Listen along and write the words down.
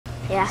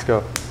Yeah. Let's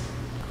go.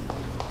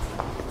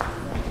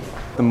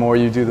 The more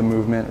you do the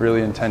movement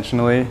really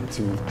intentionally, 2,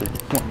 3, 1,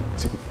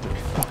 2, 3,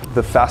 4,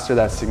 the faster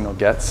that signal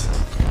gets.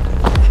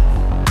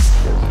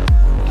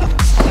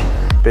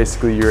 Good.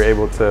 Basically, you're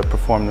able to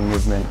perform the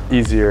movement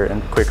easier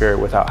and quicker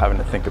without having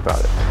to think about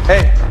it.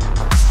 Hey,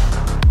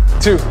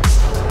 2.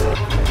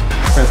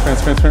 Sprint, sprint,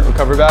 sprint, sprint,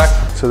 recover back,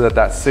 so that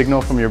that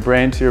signal from your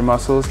brain to your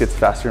muscles gets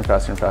faster and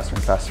faster and faster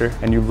and faster,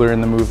 and you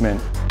learn the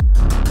movement.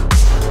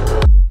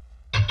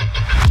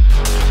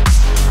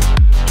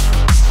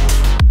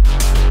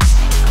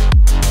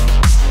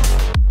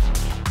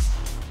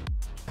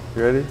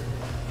 You ready?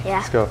 Yeah.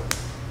 Let's go.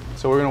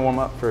 So we're gonna warm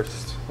up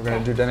first. We're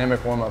gonna do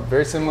dynamic warm up,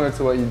 very similar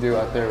to what you do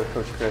out there with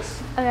Coach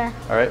Chris. Okay.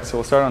 All right, so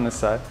we'll start on this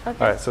side. Okay.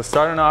 All right, so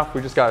starting off,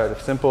 we just got a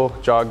simple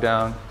jog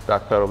down,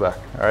 back pedal back.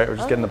 All right, we're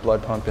just getting the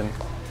blood pumping.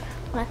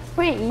 That's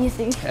pretty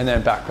easy. And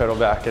then back pedal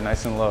back and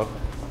nice and low.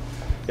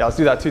 Yeah, let's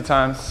do that 2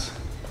 times.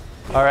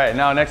 All right,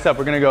 now next up,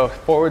 we're gonna go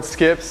forward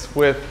skips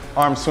with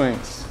arm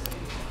swings.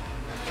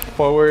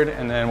 Forward,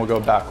 and then we'll go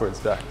backwards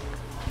back.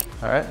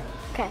 All right?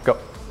 Okay. Go.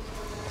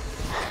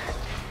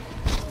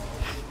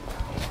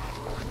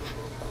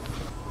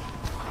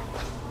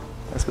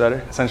 That's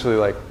better. Essentially,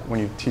 like when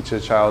you teach a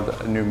child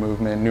a new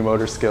movement, new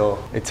motor skill,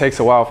 it takes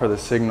a while for the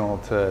signal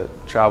to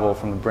travel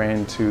from the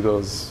brain to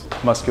those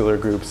muscular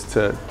groups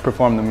to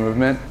perform the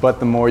movement. But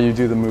the more you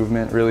do the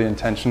movement really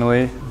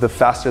intentionally, the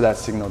faster that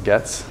signal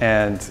gets.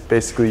 And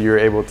basically, you're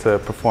able to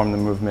perform the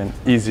movement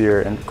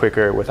easier and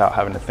quicker without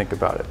having to think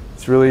about it.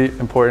 It's really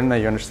important that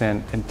you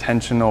understand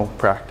intentional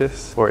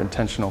practice or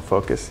intentional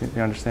focus,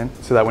 you understand?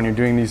 So that when you're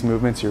doing these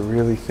movements, you're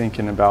really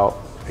thinking about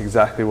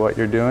exactly what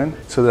you're doing,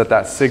 so that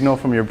that signal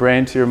from your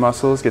brain to your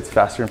muscles gets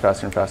faster and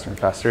faster and faster and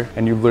faster,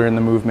 and you learn the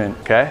movement,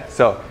 okay?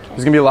 So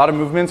there's gonna be a lot of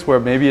movements where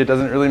maybe it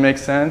doesn't really make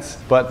sense,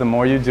 but the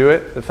more you do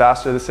it, the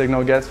faster the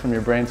signal gets from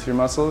your brain to your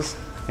muscles,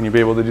 and you'll be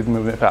able to do the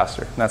movement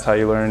faster. And that's how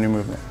you learn a new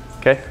movement,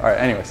 okay? All right,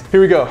 anyways, here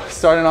we go.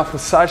 Starting off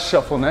with side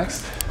shuffle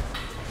next.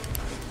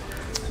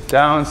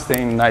 Down,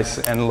 staying nice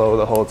and low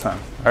the whole time,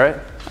 all right?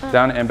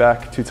 Down and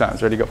back 2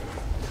 times, ready, go.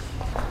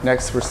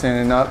 Next, we're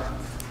standing up.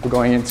 We're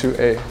going into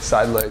a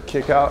side leg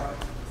kick out,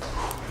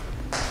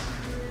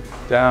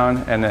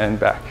 down and then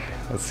back.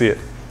 Let's see it.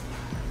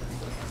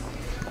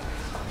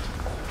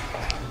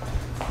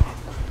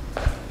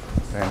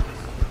 Okay.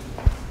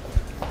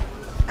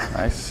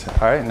 Nice.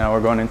 All right, now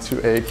we're going into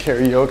a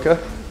karaoke.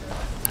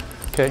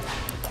 Okay,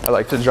 I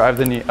like to drive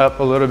the knee up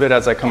a little bit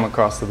as I come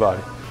across the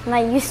body. I'm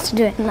not used to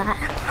doing that.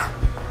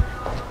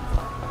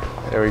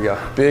 There we go.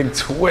 Big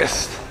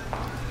twist.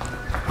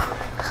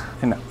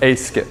 And a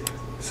skip.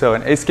 So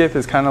an A skip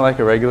is kind of like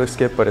a regular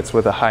skip, but it's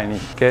with a high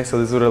knee. Okay, so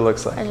this is what it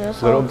looks like.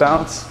 Little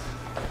bounce,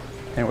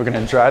 and we're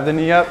gonna drive the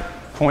knee up,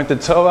 point the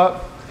toe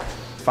up,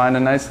 find a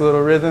nice little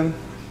rhythm.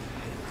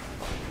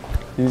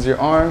 Use your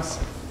arms.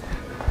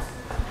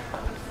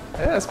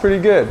 Yeah, that's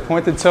pretty good.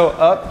 Point the toe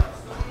up.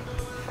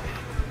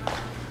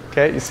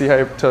 Okay, you see how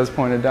your toe's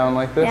pointed down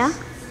like this? Yeah.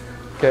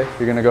 Okay,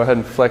 you're gonna go ahead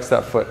and flex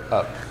that foot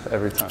up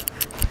every time.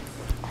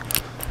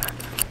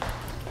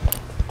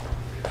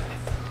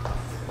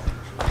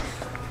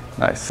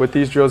 Nice. With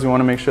these drills, we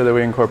want to make sure that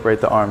we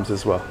incorporate the arms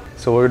as well.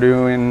 So we're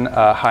doing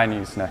high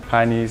knees next.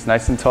 High knees,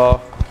 nice and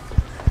tall.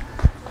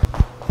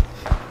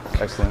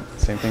 Excellent.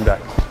 Same thing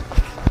back.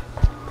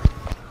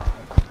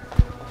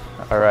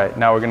 All right,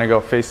 now we're going to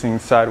go facing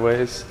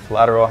sideways,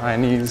 lateral high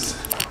knees,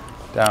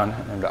 down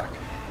and back.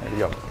 There we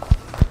go.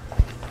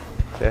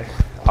 Okay,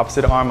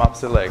 opposite arm,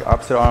 opposite leg,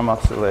 opposite arm,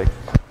 opposite leg.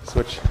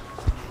 Switch.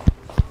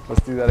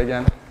 Let's do that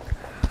again.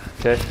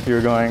 Okay, you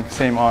were going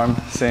same arm,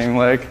 same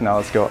leg. Now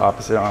let's go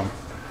opposite arm,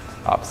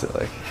 opposite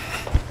leg.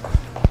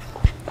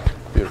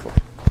 Beautiful.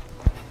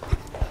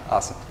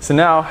 Awesome. So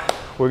now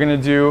we're gonna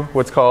do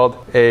what's called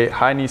a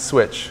high knee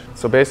switch.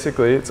 So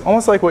basically, it's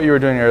almost like what you were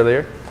doing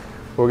earlier.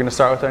 We're gonna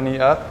start with our knee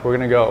up. We're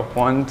gonna go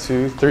 1,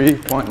 2, 3,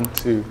 1,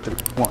 2, 3, 1, 2, 3,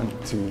 1,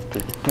 2,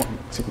 3, 1,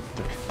 2,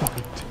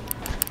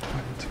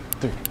 1, 2,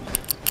 3.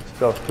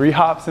 So 3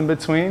 hops in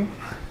between.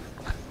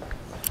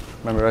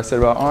 Remember what I said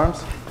about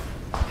arms?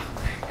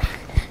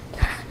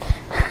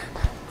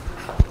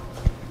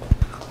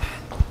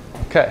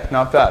 Okay,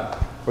 not bad.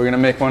 We're gonna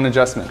make one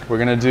adjustment. We're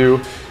gonna do,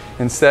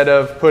 instead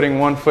of putting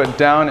one foot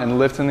down and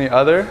lifting the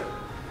other,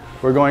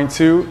 we're going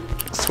to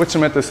switch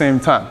them at the same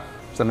time.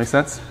 Does that make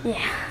sense?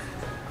 Yeah.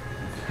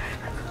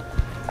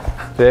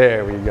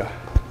 There we go.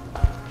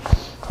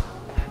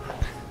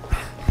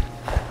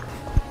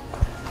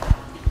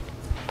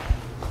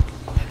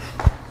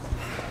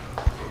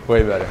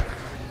 Way better.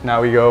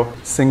 Now we go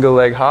single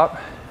leg hop.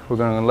 We're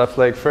going to the left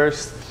leg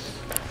first.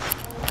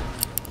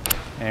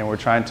 And we're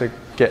trying to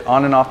get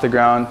on and off the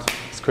ground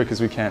as quick as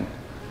we can.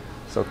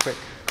 So quick,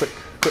 quick,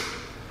 quick.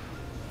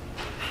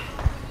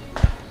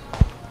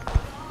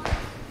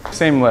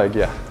 Same leg,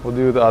 yeah. We'll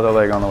do the other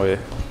leg on the way.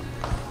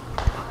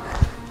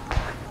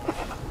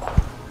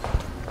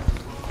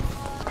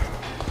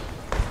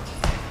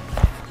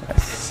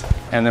 Nice.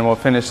 And then we'll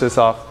finish this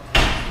off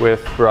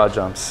with broad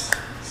jumps.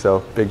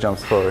 So big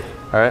jumps forward.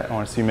 All right, I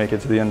want to see you make it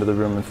to the end of the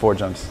room in 4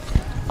 jumps.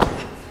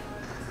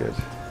 Good.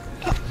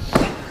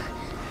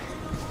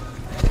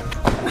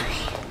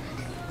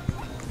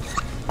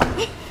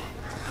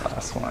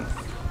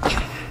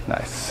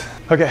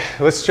 Okay,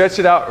 let's stretch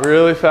it out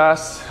really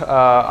fast.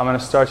 I'm gonna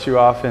start you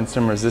off in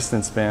some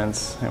resistance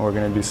bands, and we're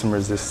gonna do some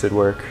resisted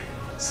work.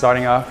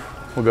 Starting off,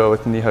 we'll go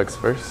with knee hugs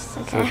first.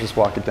 Okay. So just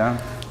walk it down.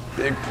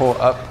 Big pull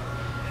up.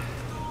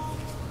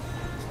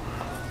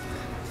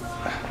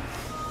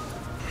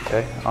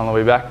 Okay, on the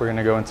way back, we're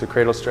gonna go into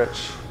cradle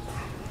stretch.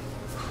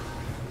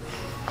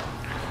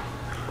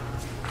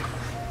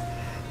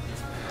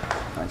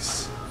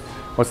 Nice.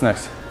 What's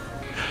next?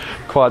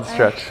 Quad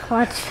stretch.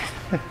 Quad.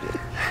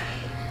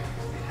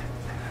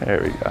 There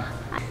we go.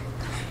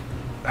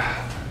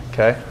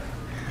 Okay,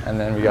 and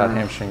then we got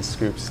hamstring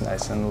scoops,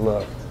 nice and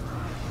low.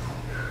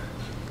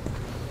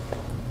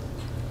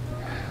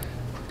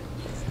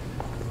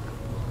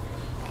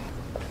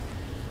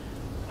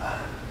 All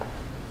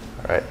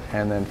right,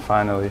 and then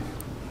finally,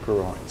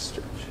 groin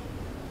stretch.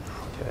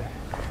 Okay,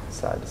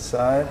 side to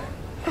side,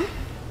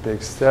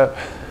 big step,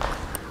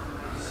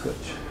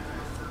 switch.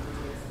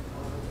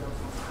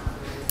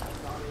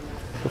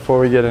 Before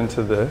we get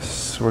into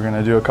this, we're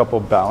gonna do a couple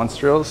balance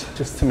drills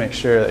just to make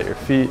sure that your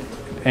feet,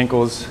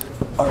 ankles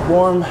are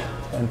warm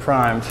and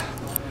primed.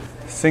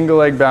 Single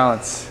leg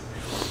balance.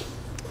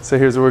 So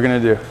here's what we're gonna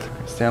do.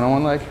 Stand on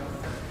one leg.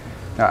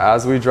 Now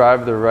as we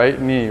drive the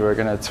right knee, we're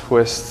gonna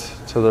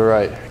twist to the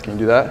right. Can you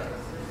do that?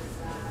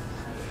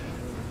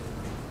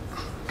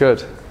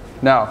 Good.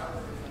 Now,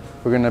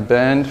 we're gonna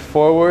bend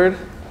forward,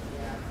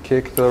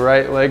 kick the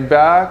right leg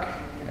back,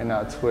 and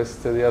now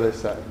twist to the other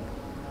side.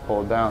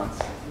 Hold balance.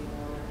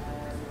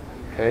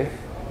 Okay,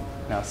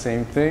 now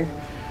same thing.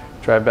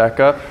 Drive back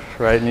up,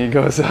 right knee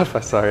goes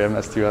up. Sorry, I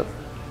messed you up.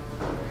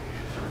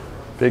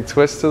 Big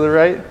twist to the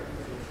right.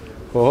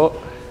 Pull.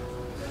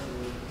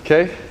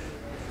 Okay,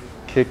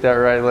 kick that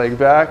right leg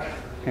back,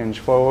 hinge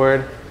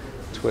forward,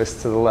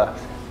 twist to the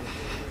left.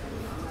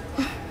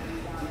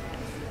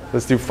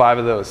 Let's do 5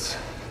 of those.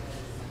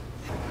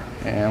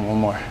 And one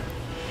more.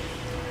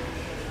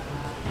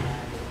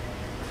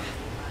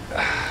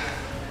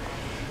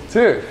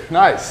 Dude,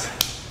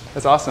 nice.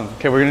 That's awesome.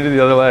 Okay, we're gonna do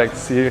the other leg.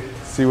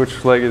 See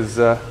which leg is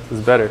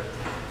better.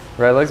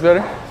 Right leg's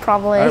better?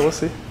 Probably. All right, we'll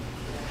see.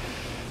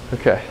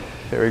 Okay,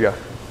 here we go.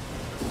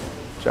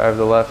 Drive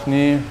the left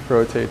knee,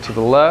 rotate to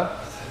the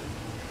left.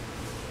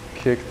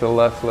 Kick the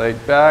left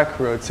leg back,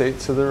 rotate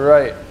to the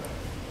right.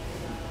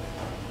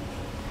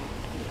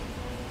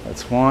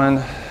 That's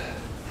 1.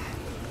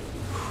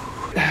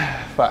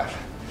 5.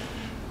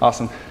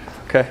 Awesome.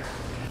 Okay.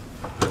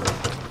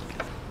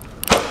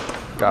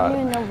 Got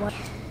it.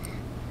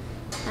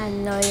 I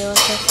know you were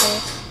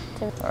supposed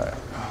to. All right,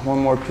 one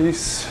more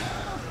piece.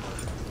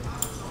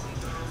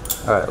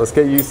 All right, let's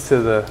get used to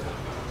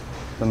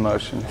the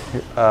motion.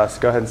 So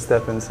go ahead and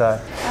step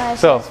inside.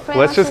 So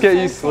let's just get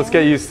used. Let's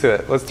get used to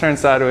it. Let's turn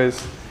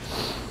sideways.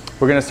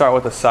 We're gonna start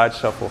with a side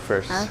shuffle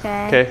first.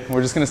 Okay. Okay.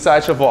 We're just gonna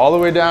side shuffle all the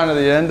way down to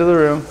the end of the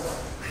room.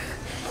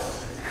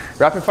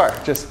 Rapid fire.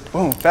 Just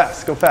boom,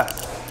 fast. Go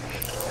fast.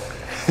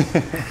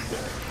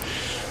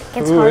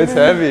 Ooh, it's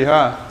heavy,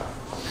 huh?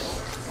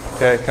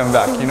 Okay, come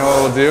back. You know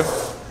what we'll do?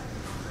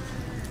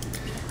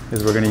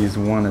 Is we're gonna use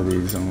one of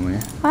these only.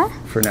 What?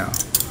 For now.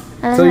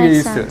 So you get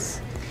used to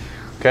it.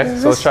 Okay,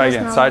 so let's try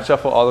again. Side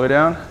shuffle all the way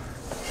down.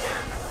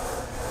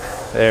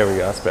 There we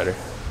go, that's better.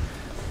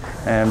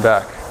 And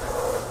back.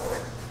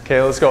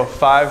 Okay, let's go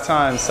 5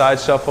 times. Side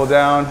shuffle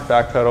down,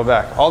 back pedal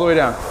back. All the way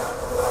down.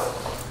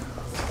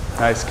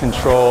 Nice,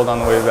 controlled on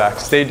the way back.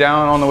 Stay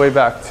down on the way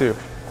back too.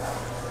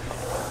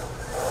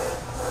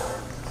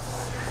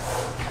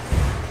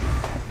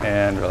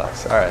 And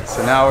relax. All right,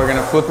 so now we're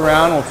gonna flip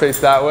around. We'll face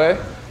that way,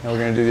 and we're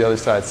gonna do the other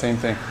side, same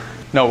thing.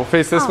 No, we'll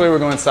face this way. We're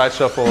going side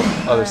shuffle,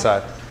 other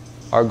side.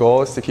 Our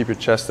goal is to keep your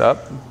chest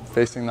up,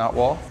 facing that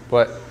wall,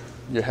 but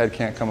your head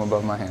can't come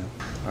above my hand.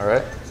 All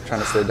right?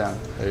 Trying to stay down.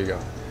 There you go.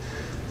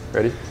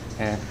 Ready?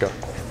 And go.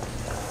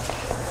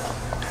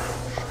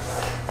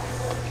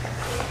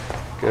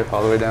 Good,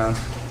 all the way down.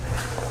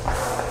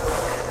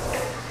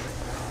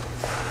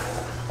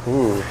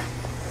 Ooh.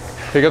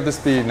 Pick up the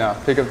speed now.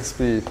 Pick up the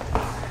speed.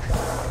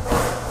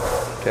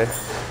 Okay.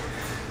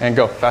 And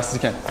go, fast as you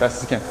can,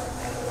 fast as you can.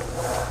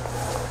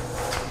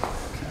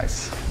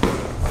 Nice.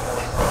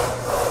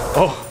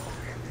 Oh,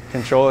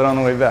 control it on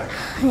the way back.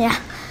 Yeah.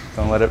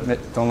 Don't let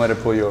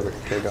it pull you over.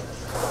 Okay, go.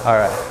 All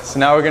right, so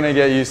now we're gonna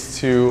get used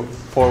to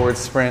forward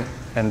sprint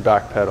and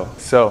back pedal.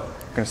 So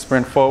we're gonna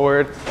sprint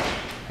forward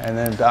and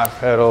then back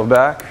pedal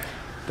back.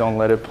 Don't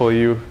let it pull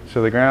you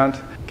to the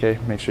ground. Okay,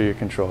 make sure you're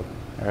controlled.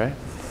 All right,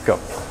 go.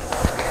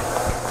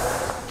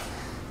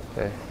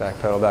 Okay, back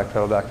pedal, back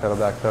pedal, back pedal,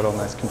 back pedal.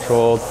 Nice,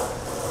 controlled.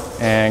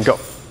 And go.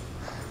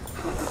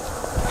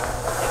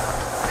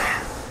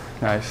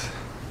 Nice.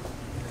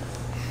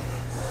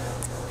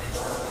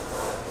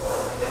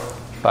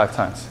 5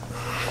 times.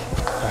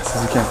 Fast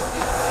as you can.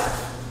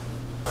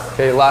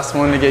 Okay, last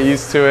one to get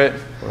used to it.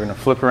 We're gonna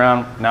flip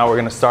around. Now we're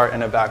gonna start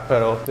in a back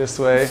pedal this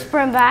way.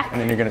 Sprint back.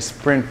 And then you're gonna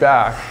sprint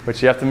back,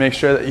 but you have to make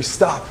sure that you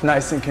stop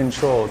nice and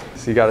controlled.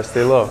 So you gotta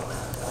stay low.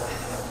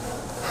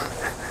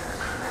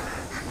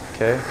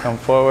 Okay, come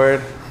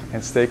forward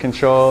and stay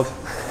controlled.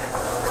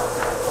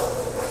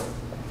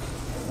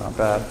 Not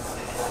bad.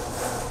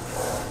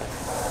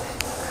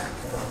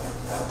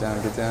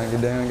 down, get down,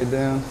 get down, get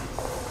down.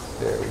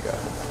 There we go.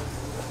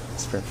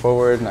 Sprint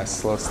forward, nice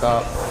slow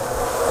stop.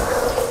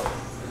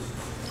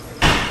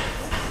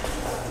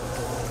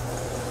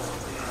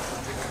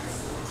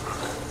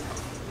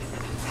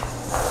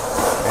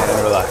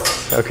 And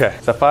relax. Okay,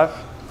 is that 5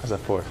 or is that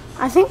 4?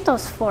 I think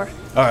those 4.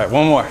 All right,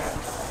 one more.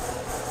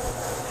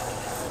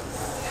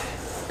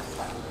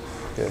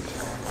 Good.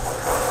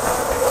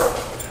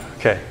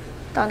 Okay,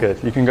 Done.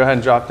 good. You can go ahead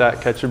and drop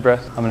that, catch your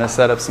breath. I'm gonna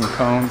set up some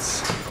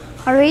cones.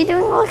 Are we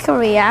doing like a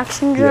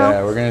reaction drill?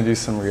 Yeah, we're gonna do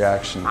some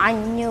reaction. I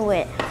knew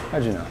it.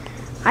 How'd you know?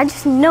 I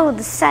just know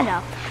the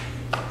setup.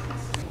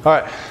 All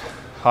right,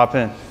 hop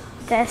in.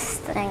 This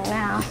thing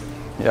now.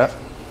 Yep.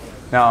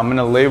 Now I'm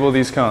gonna label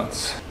these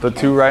cones. The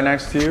 2 right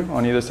next to you,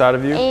 on either side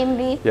of you. A and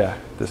B. Yeah,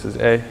 this is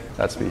A,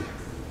 that's B.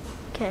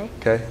 Okay.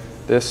 Okay,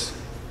 this.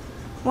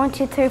 1,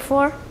 2, 3,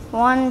 4.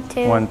 1,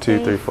 2, 1,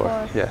 2, 3,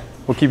 4. Yeah,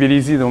 we'll keep it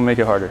easy, then we'll make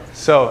it harder.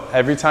 So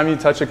every time you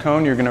touch a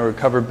cone, you're gonna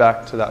recover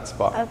back to that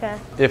spot. Okay.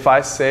 If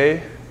I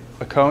say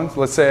a cone,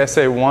 let's say I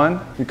say 1,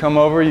 you come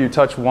over, you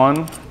touch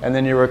 1, and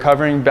then you're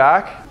recovering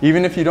back.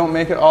 Even if you don't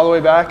make it all the way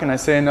back and I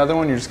say another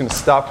one, you're just gonna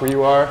stop where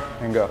you are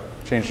and go.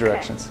 Change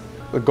directions.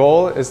 The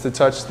goal is to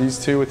touch these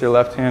 2 with your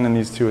left hand and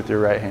these 2 with your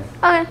right hand.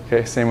 Okay.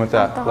 Okay, same with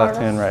that, Not the left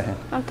hardest. hand, right hand.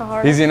 Not the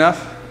hardest. Easy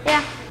enough?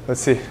 Yeah. Let's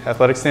see,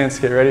 athletic stance,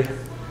 get ready,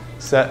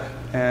 set,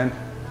 and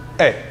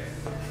A.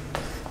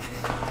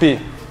 B.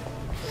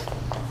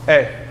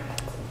 A.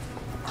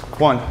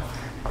 1.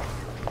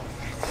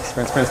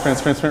 Sprint, sprint, sprint,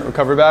 sprint, sprint,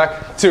 recover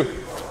back. 2.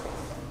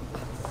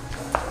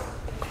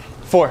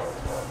 4.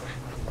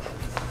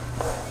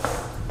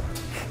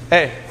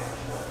 A.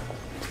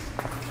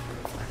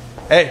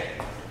 A.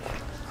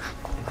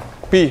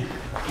 B.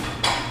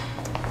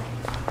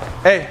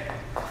 A.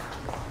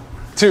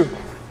 2.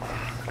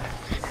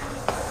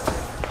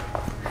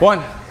 1.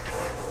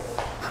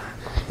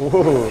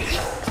 Whoa.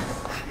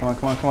 Come on,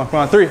 come on, come on, come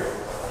on. 3.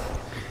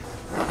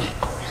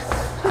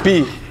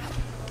 B.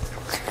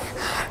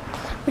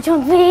 Which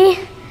one, B?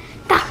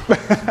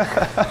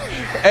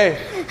 A.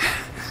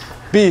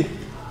 B.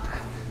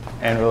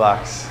 And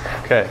relax.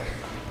 Okay.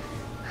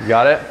 You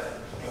got it?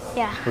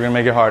 Yeah. We're gonna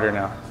make it harder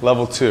now.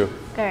 Level 2.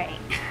 Great.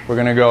 We're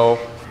gonna go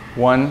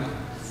 1,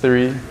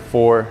 3,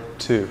 4,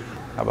 2.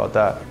 How about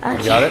that? Okay.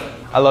 You got it?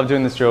 I love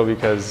doing this drill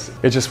because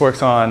it just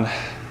works on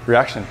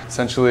reaction.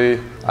 Essentially,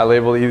 I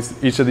label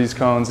each of these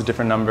cones a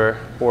different number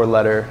or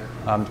letter,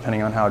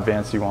 depending on how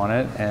advanced you want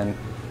it. And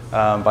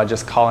by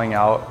just calling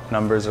out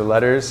numbers or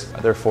letters,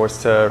 they're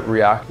forced to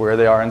react where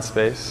they are in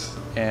space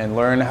and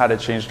learn how to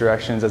change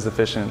directions as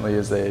efficiently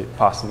as they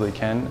possibly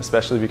can,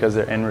 especially because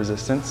they're in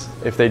resistance.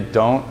 If they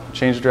don't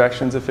change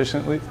directions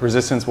efficiently,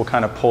 resistance will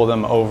kind of pull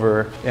them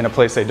over in a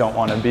place they don't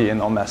want to be and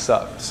they'll mess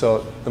up.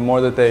 So the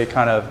more that they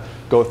kind of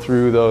go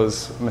through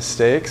those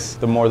mistakes,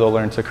 the more they'll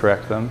learn to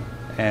correct them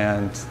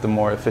and the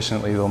more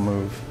efficiently they'll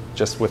move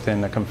just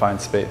within a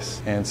confined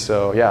space. And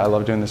so, yeah, I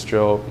love doing this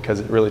drill because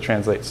it really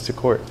translates to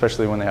court,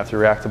 especially when they have to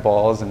react to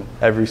balls and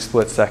every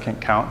split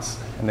second counts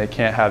and they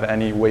can't have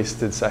any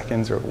wasted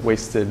seconds or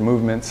wasted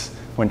movements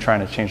when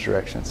trying to change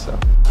directions. So.